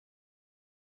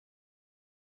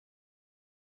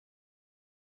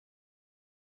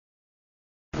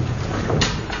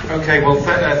Okay, well,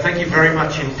 thank you very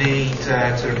much indeed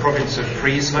to the province of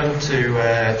Friesland,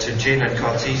 to Jin and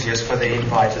Cartesius for the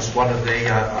invite as one of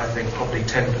the, I think, probably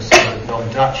 10% of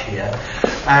non-Dutch here.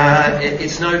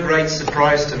 It's no great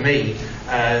surprise to me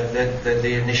that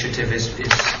the initiative is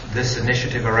this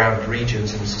initiative around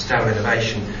regions and sustainable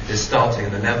innovation is starting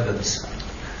in the Netherlands.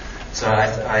 So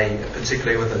I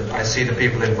particularly I see the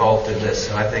people involved in this,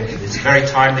 and I think it's a very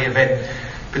timely event,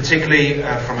 particularly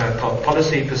from a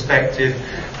policy perspective.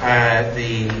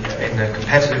 In the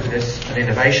competitiveness and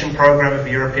innovation program of the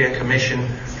European Commission,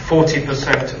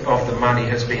 40% of the money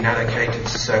has been allocated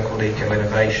to so-called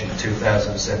eco-innovation,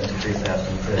 2007 to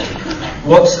 2030.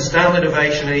 What sustainable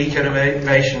innovation and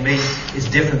eco-innovation means is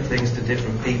different things to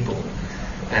different people,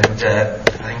 and I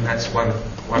think that's one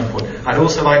point. I'd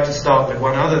also like to start with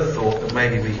one other thought that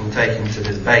maybe we can take into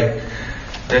the debate.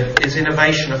 That is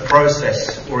innovation a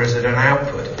process or is it an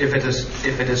output? If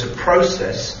it is a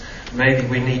process, maybe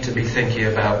we need to be thinking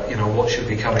about, what should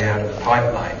be coming out of the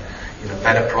pipeline.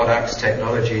 Better products,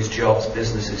 technologies, jobs,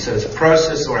 businesses. So it's a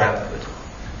process or output.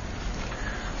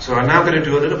 So I'm now going to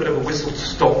do a little bit of a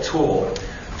whistle-stop tour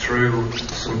through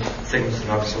some things that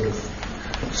I'm sort of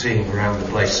seeing around the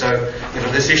place. So,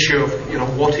 this issue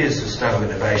of, what is sustainable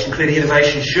innovation? Clearly,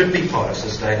 innovation should be part of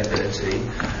sustainability,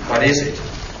 but is it?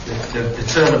 The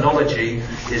terminology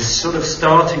is sort of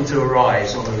starting to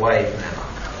arise on the wave now.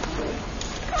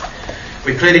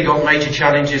 We've clearly got major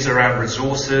challenges around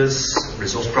resources,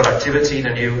 resource productivity, the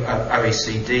new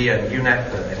OECD and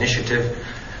UNEP initiative,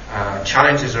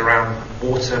 challenges around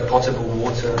water, potable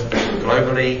water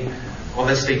globally,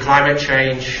 obviously climate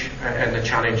change and the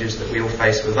challenges that we all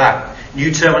face with that. New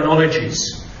terminologies,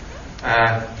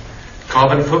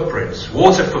 carbon footprints,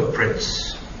 water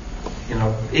footprints,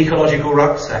 ecological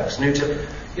rucksacks,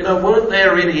 weren't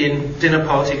there really in dinner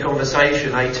party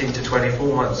conversation 18 to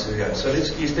 24 months ago. So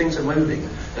these things are moving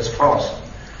as fast.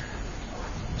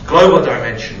 Global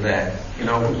dimension there.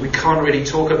 We can't really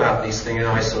talk about these things in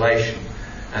isolation,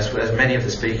 as many of the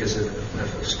speakers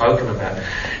have spoken about.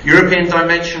 European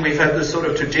dimension, we've had the sort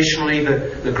of traditionally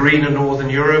the greener Northern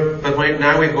Europe, but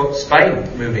now we've got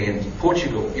Spain moving in,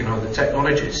 Portugal, the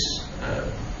technologies.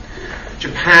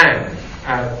 Japan,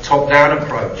 top-down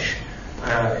approach.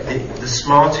 The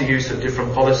smarter use of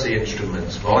different policy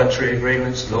instruments, voluntary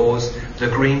agreements, laws, the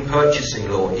green purchasing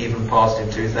law, even passed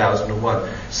in 2001,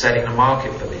 setting the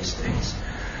market for these things.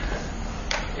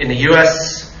 In the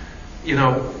US,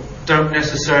 don't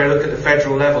necessarily look at the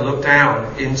federal level, look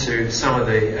down into some of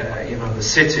the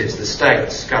cities, the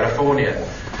states, California.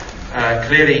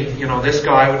 Clearly, this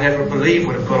guy I would never believe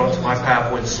would have got onto my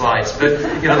PowerPoint slides, but,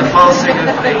 the passing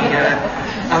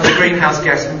of the greenhouse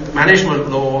gas management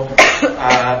law,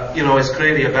 is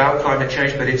clearly about climate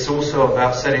change, but it's also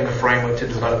about setting the framework to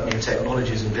develop new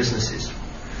technologies and businesses.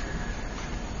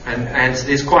 And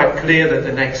it's quite clear that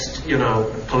the next,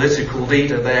 political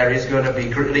leader there is going to be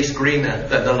at least greener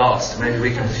than the last. Maybe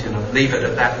we can, leave it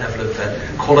at that level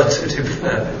of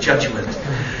qualitative judgment.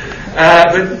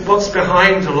 But what's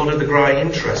behind a lot of the growing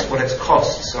interest? What its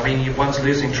costs? I mean, one's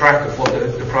losing track of what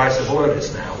the price of oil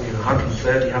is now.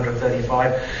 130,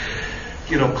 135.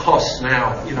 Costs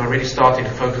now. Really starting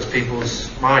to focus people's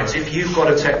minds. If you've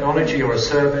got a technology or a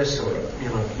service or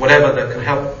whatever that can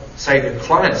help save your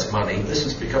clients money, this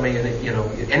is becoming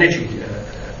energy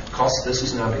costs. This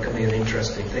is now becoming an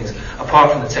interesting thing.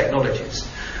 Apart from the technologies.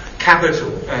 Capital,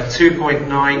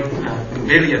 2.9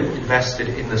 billion invested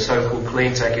in the so-called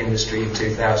clean tech industry in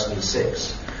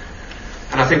 2006.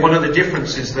 And I think one of the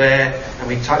differences there, and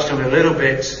we touched on it a little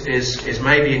bit, is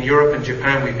maybe in Europe and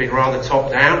Japan we've been rather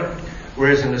top-down,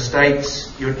 whereas in the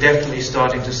States you're definitely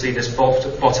starting to see this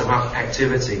bottom-up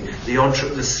activity.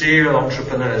 The serial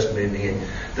entrepreneurs moving in,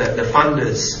 the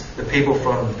funders, the people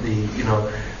from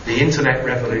the internet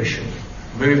revolution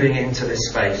moving into this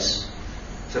space.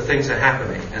 So things are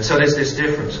happening. And so there's this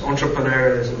difference,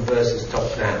 entrepreneurialism versus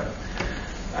top-down.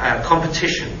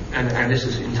 Competition, and this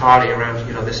is entirely around,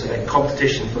 this is a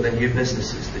competition for the new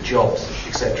businesses, the jobs,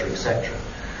 etc., etc.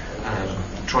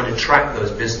 Trying to track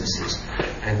those businesses.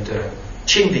 And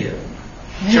China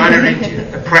and India,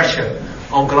 the pressure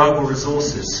on global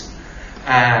resources.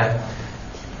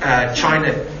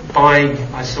 China buying,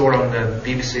 I saw on the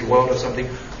BBC World or something,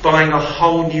 buying a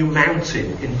whole new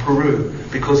mountain in Peru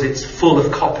because it's full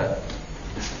of copper.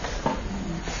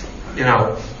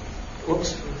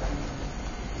 Whoops.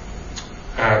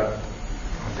 I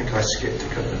think I skipped a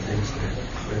couple of things there.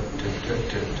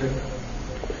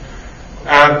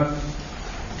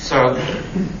 So,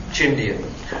 Chindia.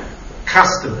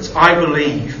 Customers. I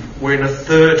believe we're in a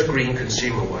third green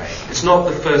consumer wave. It's not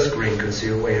the first green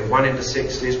consumer wave. We had one in the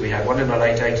 60s, we had one in the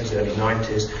late 80s, early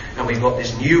 90s, and we've got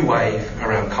this new wave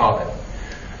around carbon.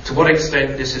 To what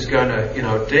extent this is going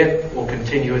to, dip or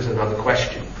continue is another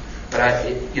question. But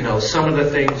some of the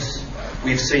things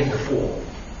we've seen before.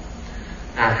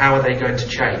 How are they going to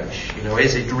change?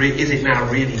 Is it now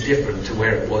really different to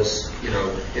where it was,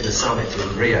 in the summit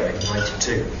in Rio in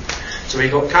 '92? So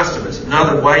we've got customers,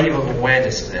 another wave of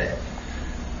awareness there.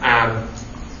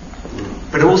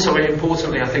 But also,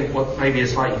 importantly, I think what maybe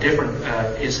is slightly different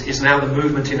is now the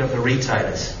movement in of the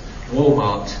retailers.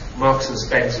 Walmart, Marks and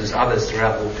Spencer's, others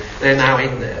throughout they're now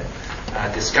in there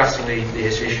discussing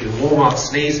this issue. Walmart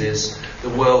sneezes, the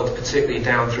world, particularly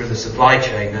down through the supply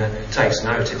chain, takes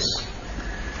notice.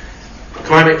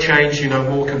 Climate change,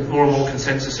 more and more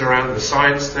consensus around the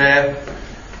science there,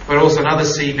 but also another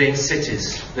C being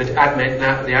cities. The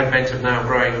advent of now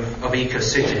growing of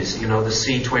eco-cities, the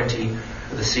C20,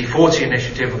 the C40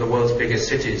 initiative of the world's biggest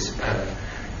cities.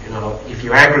 If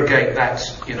you aggregate that,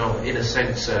 in a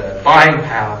sense, buying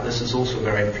power, this is also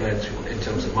very influential in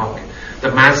terms of market. The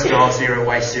Masdar Zero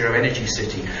Waste, Zero Energy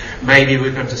City. Maybe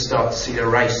we're going to start to see a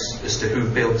race as to who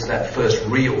builds that first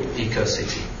real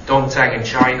eco-city. Dongtang in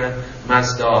China,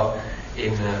 Masdar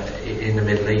in the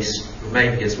Middle East.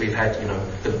 Maybe as we've had,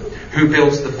 who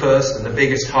builds the first and the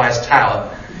biggest, highest tower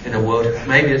in the world.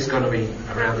 Maybe it's going to be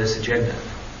around this agenda.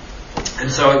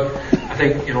 And so I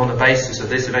think, on the basis of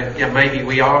this event, maybe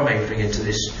we are moving into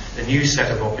a new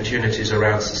set of opportunities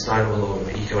around sustainable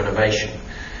or eco-innovation.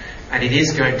 And it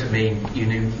is going to mean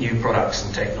new products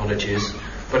and technologies,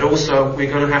 but also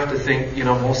we're going to have to think,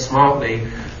 more smartly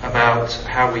about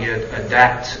how we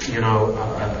adapt,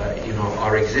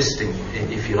 our existing,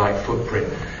 if you like,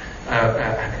 footprint.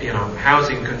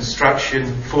 Housing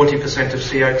construction, 40% of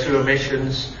CO2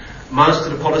 emissions. Most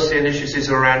of the policy initiatives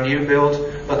are around new build,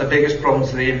 but the biggest problem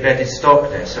is the embedded stock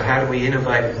there. So how do we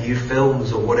innovate with new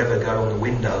films or whatever go on the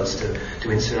windows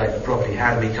to insulate the property?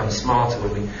 How do we become smarter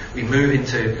when we move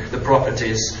into the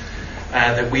properties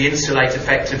that we insulate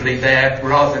effectively there,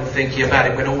 rather than thinking about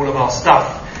it when all of our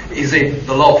stuff is in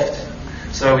the loft?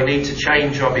 So we need to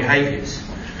change our behaviours.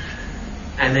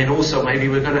 And then also maybe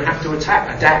we're going to have to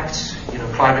adapt,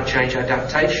 climate change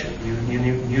adaptation,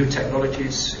 new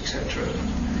technologies, etc.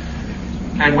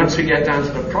 And once we get down to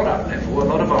the product level, a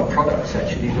lot of our products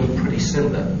actually look pretty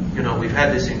similar. We've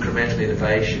had this incremental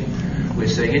innovation. We're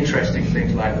seeing interesting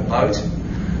things like the boat.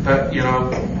 But,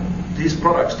 these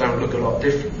products don't look a lot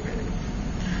different, really.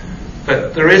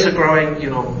 But there is a growing,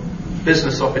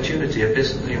 business opportunity,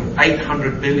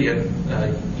 800 billion,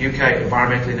 UK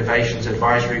Environmental Innovations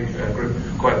Advisory Group,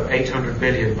 quote, 800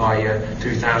 billion by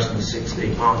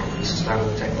 2016 market for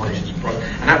sustainable technologies.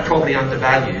 And that probably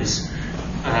undervalues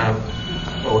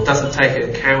or doesn't take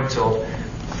account of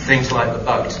things like the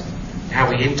boat, how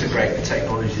we integrate the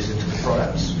technologies into the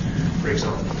products, for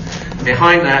example. And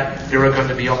behind that, there are going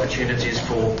to be opportunities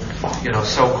for,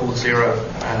 so-called zero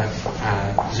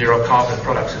carbon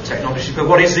products and technologies. But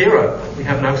what is zero? We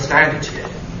have no standards yet.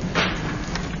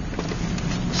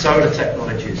 Solar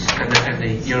technologies and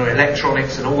the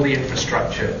electronics and all the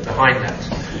infrastructure behind that,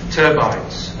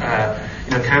 turbines,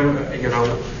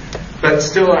 But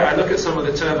still, I look at some of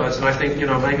the turbines and I think,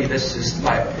 maybe this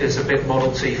is a bit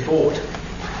Model T Ford.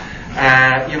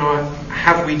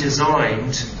 Have we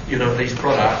designed, these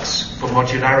products for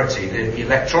modularity? The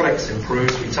electronics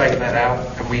improves, we take that out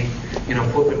and we,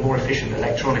 put the more efficient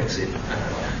electronics in.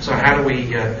 So how do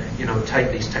we,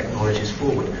 take these technologies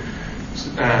forward?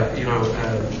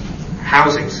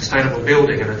 Housing, sustainable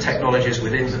building and the technologies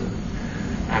within them.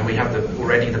 And we have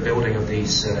already the building of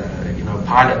these,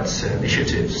 pilots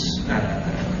initiatives,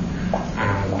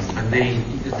 and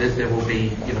there will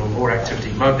be, more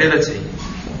activity. Mobility,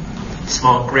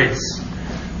 smart grids,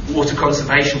 water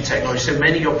conservation technology. So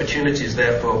many opportunities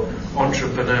there for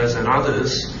entrepreneurs and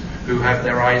others who have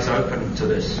their eyes open to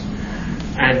this.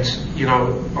 And,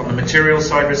 on the material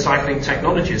side, recycling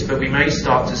technologies, but we may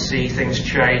start to see things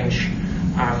change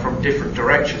from different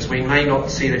directions. We may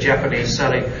not see the Japanese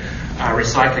selling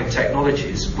recycling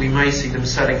technologies. We may see them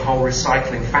selling whole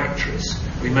recycling factories.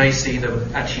 We may see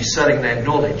them actually selling their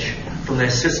knowledge from their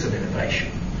system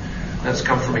innovation. That's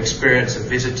come from experience of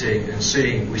visiting and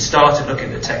seeing. We started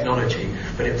looking at technology,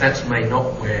 but if that's may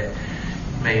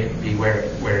be where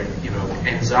it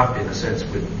ends up in a sense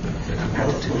with the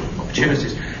competitive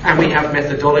opportunities. And we have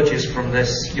methodologies from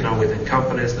this, within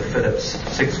companies, the Phillips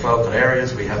 6 focal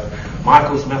areas. We have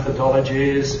Michael's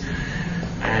methodologies,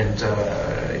 and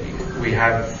we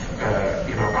have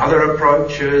other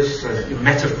approaches.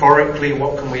 Metaphorically,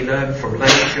 what can we learn from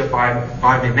nature,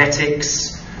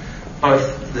 biomimetics,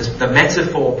 both the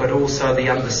metaphor but also the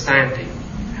understanding.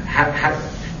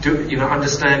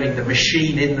 Understanding the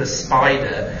machine in the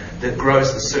spider that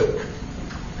grows the silk,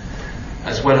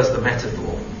 as well as the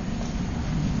metaphor.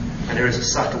 And there is a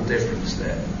subtle difference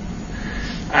there.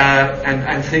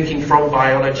 And thinking from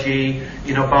biology,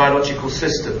 biological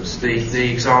systems,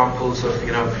 the examples of,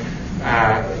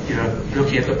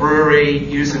 looking at the brewery,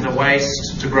 using the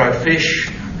waste to grow fish,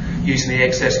 using the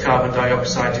excess carbon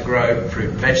dioxide to grow fruit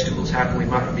and vegetables. How can we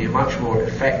be much more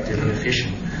effective and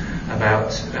efficient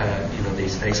about,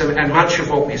 these things? And much of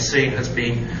what we've seen has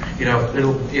been,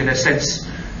 little, in a sense,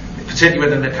 particularly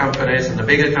within the companies and the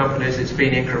bigger companies, it's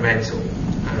been incremental.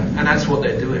 And that's what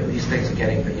they're doing. These things are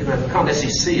getting, they can't necessarily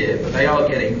see it, but they are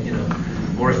getting,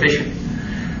 more efficient.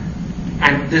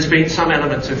 And there's been some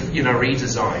element of,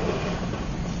 redesign.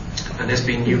 And there's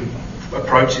been new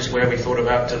approaches where we thought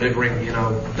about delivering,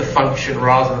 the function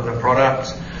rather than the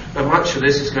product. But much of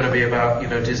this is going to be about,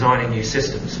 designing new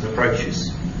systems and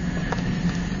approaches.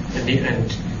 And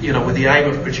with the aim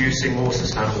of producing more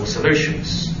sustainable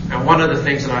solutions. And one of the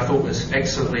things that I thought was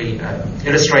excellently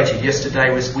illustrated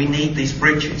yesterday was we need these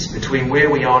bridges between where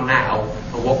we are now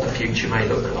and what the future may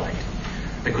look like.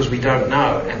 Because we don't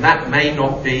know. And that may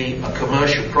not be a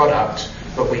commercial product,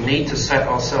 but we need to set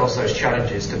ourselves those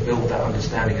challenges to build that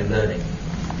understanding and learning.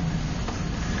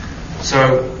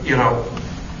 So,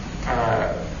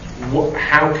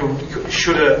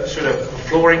 should a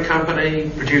flooring company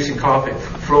producing carpet,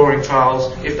 flooring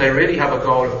tiles, if they really have a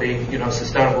goal of being,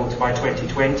 sustainable by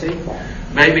 2020,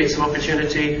 maybe it's an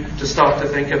opportunity to start to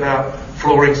think about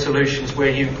flooring solutions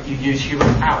where you use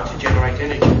human power to generate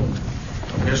energy.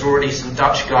 And there's already some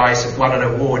Dutch guys who've won an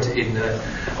award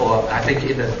who are at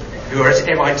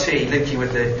MIT, linking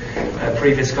with the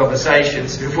previous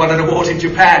conversations, who've won an award in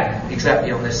Japan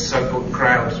exactly on this so-called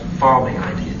crowd farming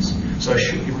ideas. So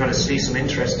you're going to see some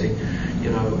interesting,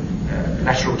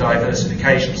 lateral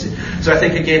diversifications. So I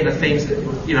think, again, the things that,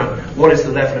 what is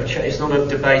the level of change? It's not a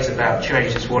debate about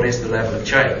change, it's what is the level of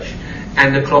change.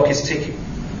 And the clock is ticking,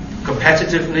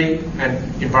 competitively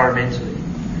and environmentally.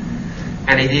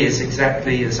 And it is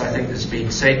exactly as I think has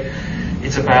been said.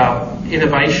 It's about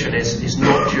innovation is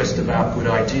not just about good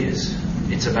ideas.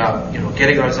 It's about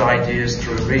getting those ideas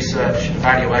through research and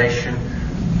evaluation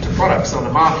to products on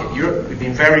the market. We've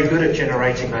been very good at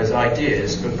generating those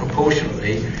ideas, but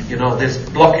proportionately, there's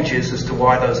blockages as to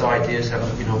why those ideas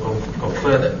haven't gone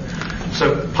further.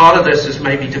 So part of this is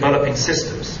maybe developing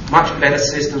systems, much better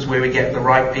systems where we get the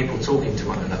right people talking to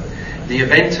one another. The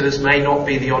inventors may not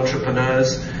be the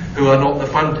entrepreneurs who are not the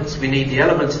funders. We need the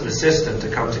elements of the system to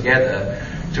come together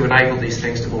to enable these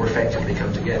things to more effectively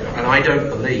come together. And I don't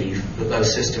believe that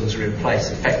those systems are in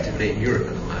place effectively in Europe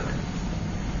at the moment.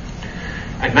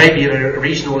 And maybe at a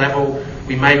regional level,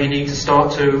 we maybe need to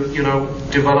start to,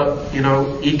 develop,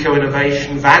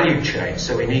 eco-innovation value chain.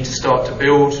 So we need to start to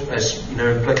build, as,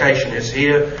 implication is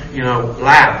here,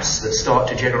 labs that start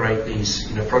to generate these,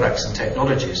 products and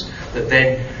technologies that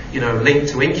then, link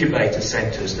to incubator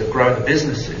centres that grow the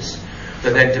businesses,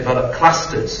 that then develop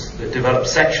clusters, that develop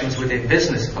sections within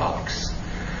business parks.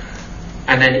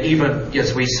 And then even,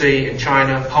 as we see in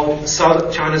China,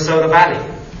 China Solar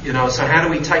Valley. So how do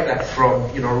we take that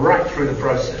from, right through the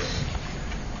process?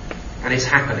 And it's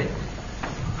happening.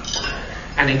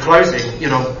 And in closing,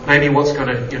 maybe what's going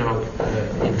to,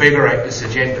 invigorate this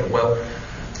agenda? Well,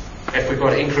 if we've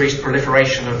got increased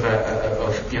proliferation of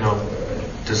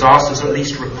disasters, or at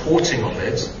least reporting of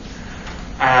it,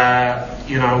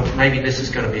 maybe this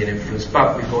is going to be an influence.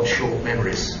 But we've got short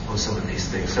memories on some of these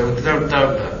things. So don't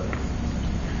know.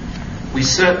 We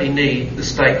certainly need the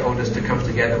stakeholders to come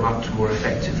together much more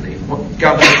effectively. What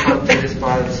government can't do this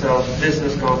by themselves,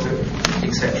 business can't do it,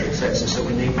 etc., etc. So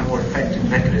we need more effective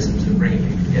mechanisms of bringing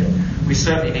people together. We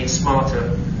certainly need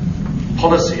smarter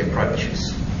policy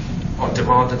approaches on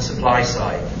demand and supply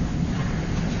side.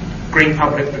 Green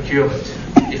public procurement,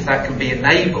 if that can be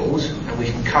enabled and we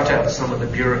can cut out some of the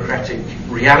bureaucratic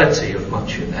reality of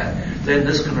much of that, then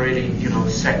this can really,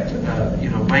 set,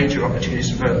 major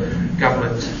opportunities for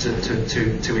government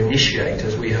to initiate,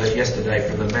 as we heard yesterday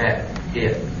from the mayor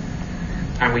here.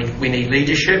 And we need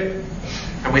leadership,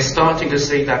 and we're starting to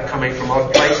see that coming from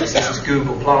odd places. This is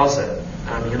Google Plaza.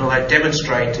 They're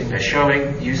demonstrating, they're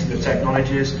showing, using the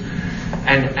technologies,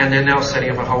 and they're now setting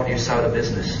up a whole new solar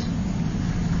business.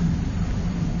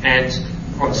 And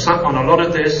on a lot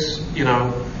of this,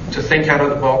 to think out of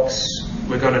the box,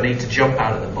 we're going to need to jump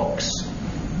out of the box.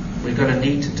 We're going to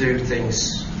need to do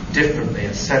things differently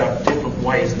and set up different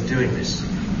ways of doing this.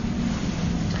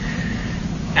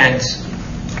 And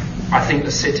I think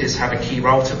the cities have a key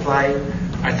role to play.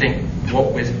 I think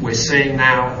what we're seeing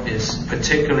now is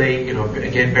particularly,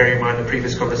 again, bearing in mind the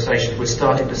previous conversations, we're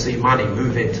starting to see money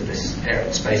move into this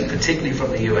space, particularly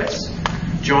from the US.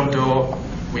 John Doerr,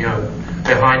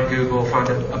 behind Google, found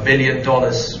 $1 billion,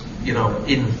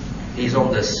 he's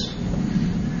on this.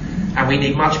 And we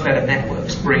need much better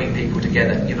networks bringing people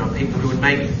together, people who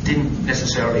maybe didn't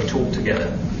necessarily talk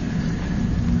together.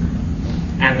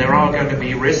 And there are going to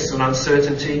be risks and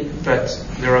uncertainty, but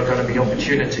there are going to be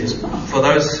opportunities for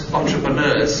those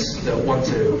entrepreneurs that want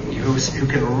to, who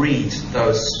can read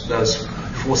those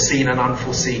foreseen and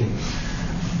unforeseen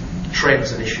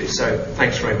trends and issues. So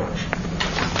thanks very much.